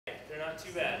not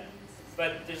too bad.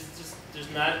 But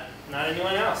there's not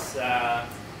anyone else.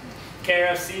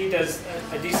 KRFC does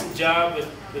a decent job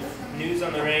with news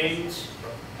on the range.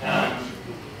 And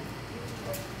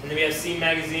then we have Scene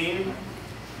Magazine.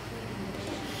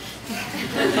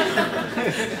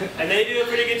 And they do a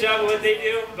pretty good job of what they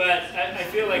do, but I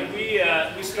feel like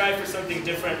we strive for something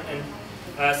different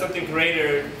and something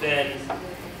greater than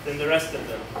the rest of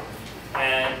them.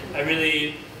 And I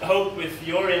really hope with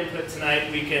your input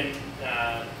tonight we can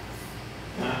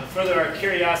further our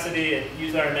curiosity and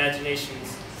use our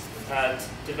imaginations to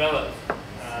develop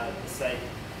the site.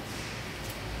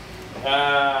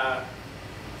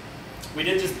 We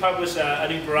did just publish a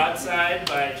new broadside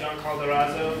by John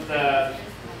Calderazzo.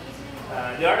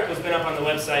 The article's been up on the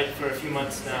website for a few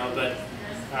months now, but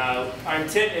our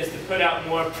intent is to put out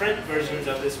more print versions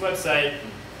of this website,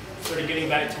 sort of getting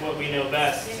back to what we know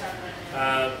best.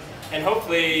 And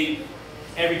hopefully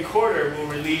every quarter we'll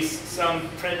release some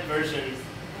print version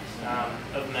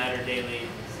of Matter Daily.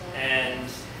 And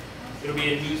it'll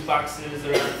be in news boxes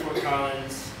around Fort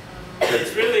Collins.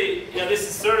 It's really, this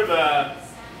is sort of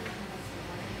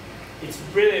it's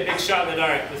really a big shot in the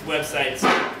dark with websites.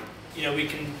 We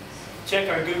can check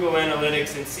our Google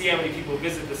Analytics and see how many people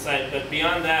visit the site, but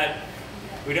beyond that,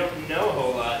 we don't know a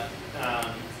whole lot.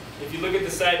 If you look at the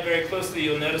site very closely,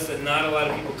 you'll notice that not a lot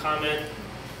of people comment,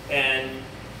 and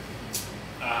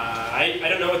I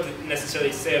don't know what to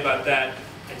necessarily say about that.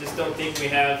 I just don't think we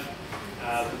have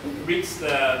reached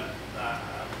the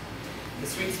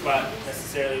sweet spot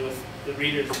necessarily with the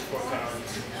readers of Fort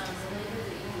Collins.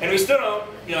 And we still don't,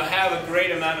 have a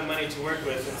great amount of money to work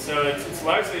with, and so it's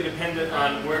largely dependent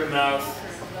on word of mouth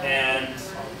and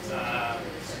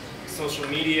social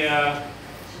media,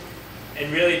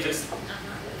 and really just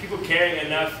people caring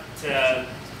enough to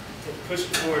push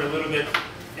it forward a little bit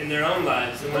in their own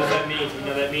lives. And what does that mean?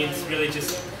 That means really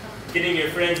just getting your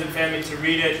friends and family to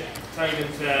read it, telling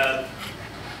them to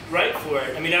write for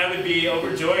it. I mean, I would be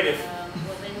overjoyed if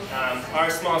our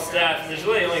small staff, and there's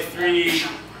really only 3,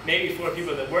 maybe 4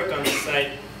 people that work on this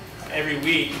site every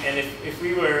week, and if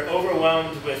we were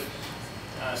overwhelmed with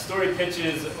story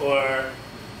pitches or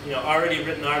already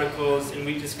written articles and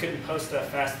we just couldn't post stuff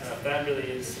fast enough, that really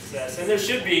is success. And there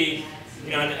should be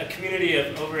a community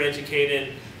of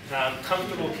overeducated,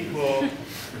 comfortable people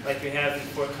like we have in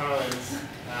Fort Collins.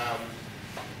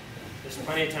 There's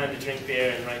plenty of time to drink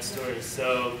beer and write stories.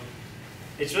 So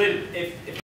it's really, if